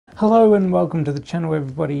Hello and welcome to the channel,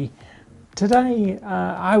 everybody. Today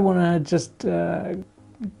I want to just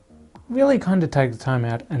really kind of take the time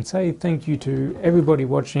out and say thank you to everybody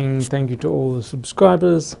watching. Thank you to all the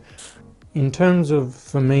subscribers. In terms of,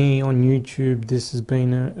 for me on YouTube, this has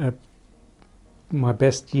been my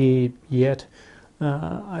best year yet.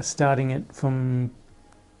 Starting it from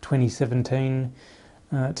 2017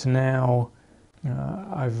 to now,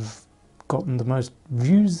 I've gotten the most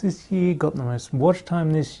views this year, gotten the most watch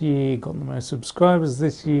time this year, gotten the most subscribers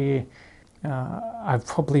this year. I've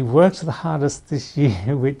probably worked the hardest this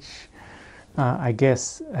year, which I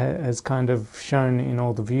guess has kind of shown in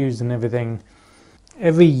all the views and everything.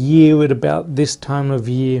 Every year at about this time of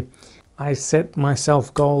year, I set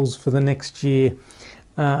myself goals for the next year.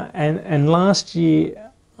 And last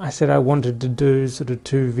year, I said I wanted to do sort of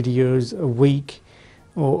 2 videos a week,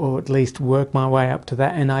 or at least work my way up to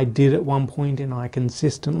that, and I did at one point, and I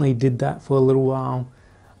consistently did that for a little while,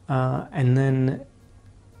 and then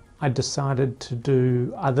I decided to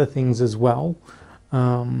do other things as well.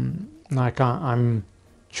 Like I'm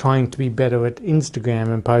trying to be better at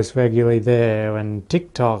Instagram and post regularly there, and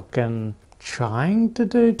TikTok, and trying to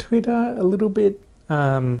do Twitter a little bit.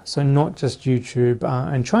 So not just YouTube,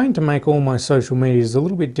 and trying to make all my social medias a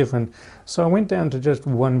little bit different. So I went down to just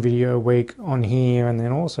 1 video a week on here, and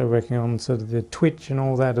then also working on sort of the Twitch and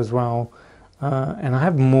all that as well. And I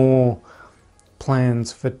have more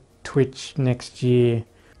plans for Twitch next year,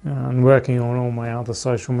 and working on all my other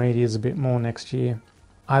social medias a bit more next year.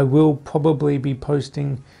 I will probably be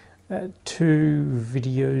posting 2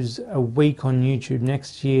 videos a week on YouTube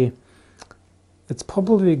next year. It's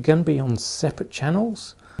probably going to be on separate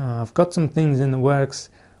channels. I've got some things in the works.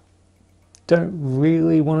 Don't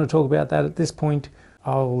really want to talk about that at this point.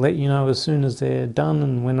 I'll let you know as soon as they're done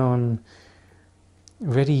and when I'm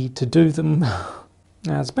ready to do them. Now,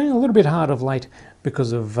 it's been a little bit hard of late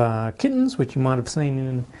because of kittens, which you might have seen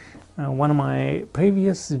in one of my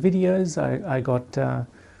previous videos. I got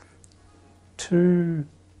 2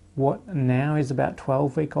 what now is about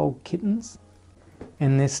 12-week-old kittens.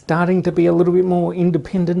 And they're starting to be a little bit more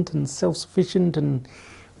independent and self-sufficient, and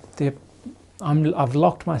I've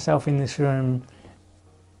locked myself in this room.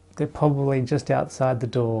 They're probably just outside the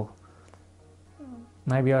door.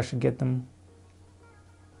 Maybe I should get them.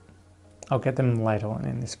 I'll get them later on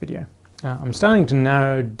in this video. I'm starting to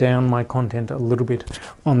narrow down my content a little bit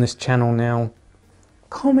on this channel now.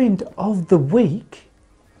 Comment of the week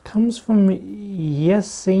comes from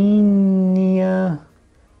Yesenia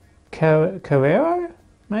Carrero,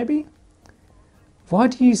 maybe? Why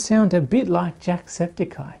do you sound a bit like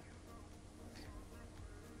Jacksepticeye?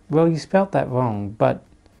 Well, you spelt that wrong, but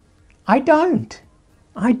I don't.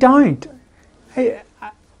 Hey,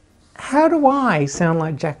 how do I sound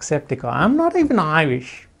like Jacksepticeye? I'm not even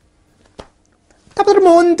Irish. Top of the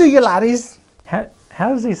morning to you, laddies. How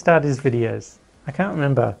does he start his videos? I can't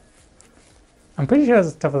remember. I'm pretty sure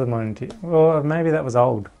it's top of the morning to you. Or maybe that was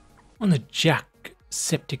old. On the Jacksepticeye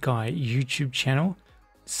YouTube channel,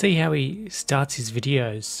 see how he starts his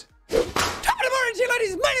videos. Top of the morning to you,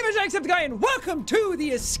 ladies. My name is Jacksepticeye, and welcome to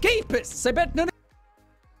the Escapists. I bet none of...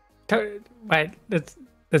 Wait,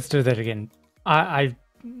 let's do that again. Top of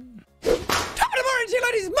the morning to you,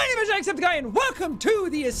 ladies. My name is Jacksepticeye, and welcome to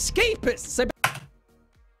the Escapists.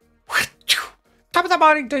 Top of the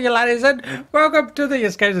morning to you, ladies, and welcome to the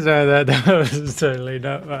Escapists. No, that was totally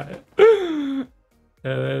not right.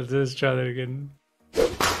 Let's try that again.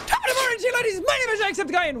 Ladies, my name is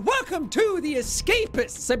Jacksepticeye, and welcome to the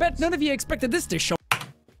Escapists. I bet none of you expected this to show.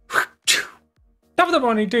 Top of the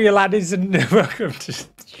morning to you, laddies, and welcome to...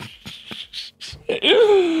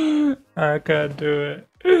 I can't do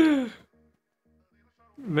it.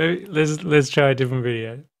 Maybe let's try a different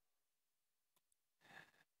video.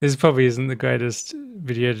 This probably isn't the greatest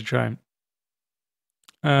video to try.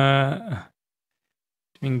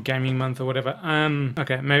 In gaming month or whatever.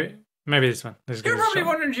 Okay, maybe this one. You're probably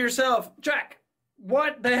wondering to yourself, Jack,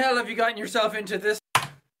 what the hell have you gotten yourself into this?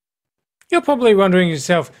 You're probably wondering to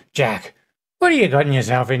yourself, Jack, what have you gotten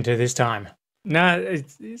yourself into this time? No,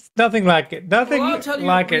 it's nothing like it. Nothing I'll tell you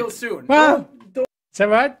like real it. soon. Well, is that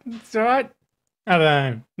right? It's all right? I don't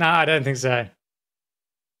know. No, I don't think so.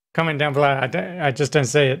 Comment down below. I just don't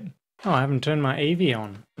see it. Oh, I haven't turned my Eevee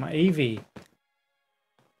on. My Eevee.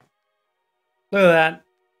 Look at that.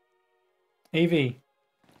 Eevee.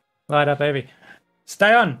 Light up, Eevee.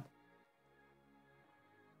 Stay on.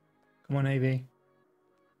 Come on, Eevee.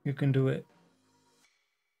 You can do it.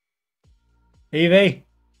 Eevee.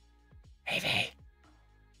 Eevee.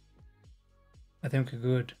 I think we're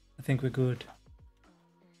good. I think we're good.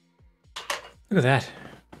 Look at that.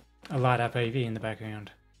 A light up Eevee in the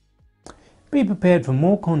background. be prepared for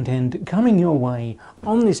more content coming your way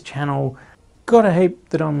on this channel. Got a heap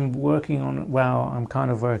that I'm working on. Well, I'm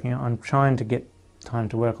kind of working on. I'm trying to get time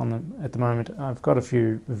to work on them at the moment. I've got a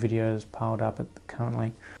few videos piled up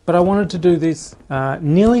currently. But I wanted to do this,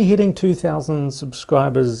 nearly hitting 2,000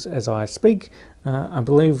 subscribers as I speak. I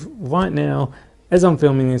believe right now, as I'm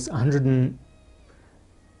filming this,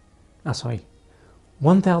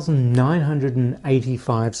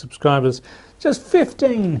 1,985 subscribers, just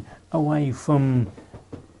 15 away from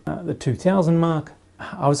the 2,000 mark.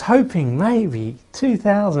 I was hoping maybe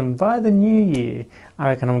 2,000 by the new year. I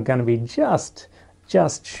reckon I'm going to be just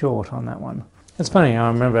short on that one. It's funny, I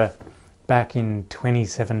remember back in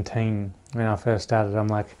 2017 when I first started, I'm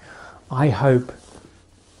like, I hope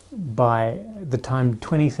by the time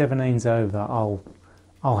 2017's over,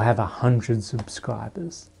 I'll have 100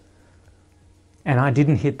 subscribers. And I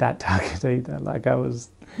didn't hit that target either. Like I was,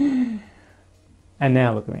 and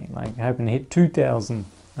now look at me, like hoping to hit 2,000.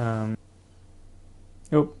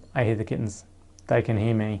 Oh, I hear the kittens. They can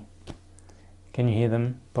hear me. Can you hear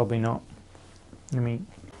them? Probably not. Let me.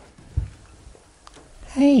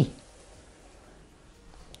 Hey,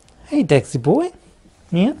 Dexy boy.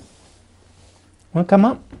 Yeah. Want to come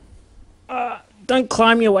up? Don't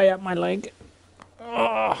climb your way up my leg.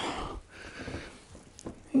 Oh.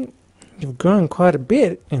 You've grown quite a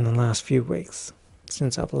bit in the last few weeks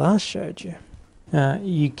since I've last showed you.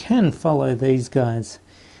 You can follow these guys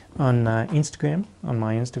on Instagram, on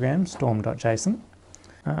my Instagram, storm.jason.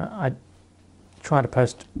 I try to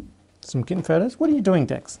post some kitten photos. What are you doing,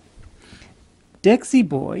 Dex? Dexy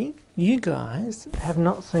boy, you guys have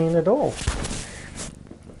not seen it all.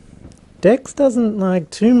 Dex doesn't like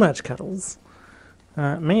too much cuddles.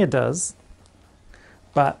 Mia does,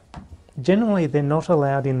 but generally they're not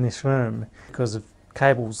allowed in this room because of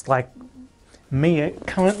cables, like Mia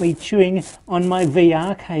currently chewing on my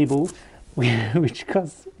VR cable, which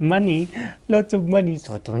costs money, lots of money,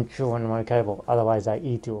 so don't chew on my cable, otherwise I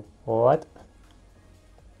eat you. What?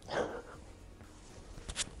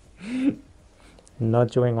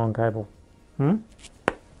 Not chewing on cable. And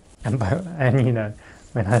you know,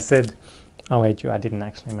 when I said I'll eat you, I didn't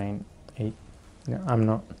actually mean eat. You know, I'm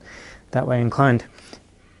not that way inclined.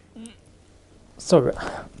 So,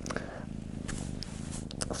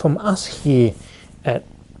 from us here at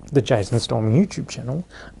the Jason Storm YouTube channel,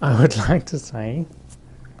 I would like to say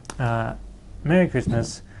Merry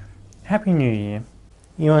Christmas, Happy New Year.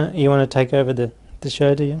 You want to take over the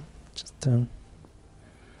show, do you? Just you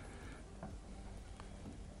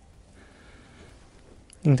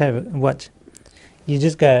can take it. Watch. You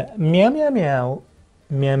just go meow meow meow,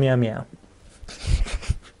 meow meow meow.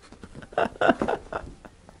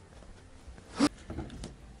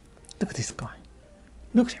 Look at this guy.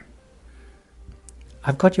 Look at him.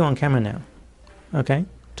 I've got you on camera now. Okay?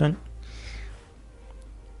 Don't.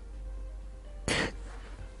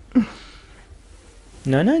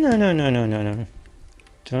 No.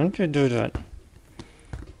 Don't you do that.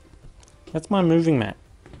 That's my moving mat.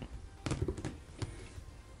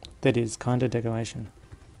 That is kind of decoration.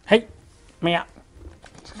 Hey! Meow!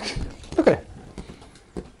 Look at it.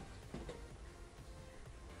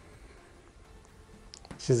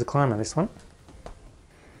 She's a climber, this one.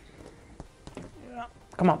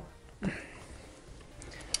 Come on.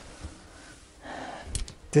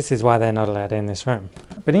 This is why they're not allowed in this room.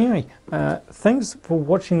 But anyway, thanks for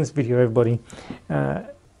watching this video, everybody.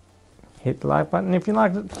 Hit the like button if you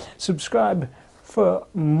liked it. Subscribe for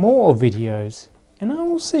more videos. And I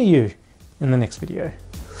will see you in the next video.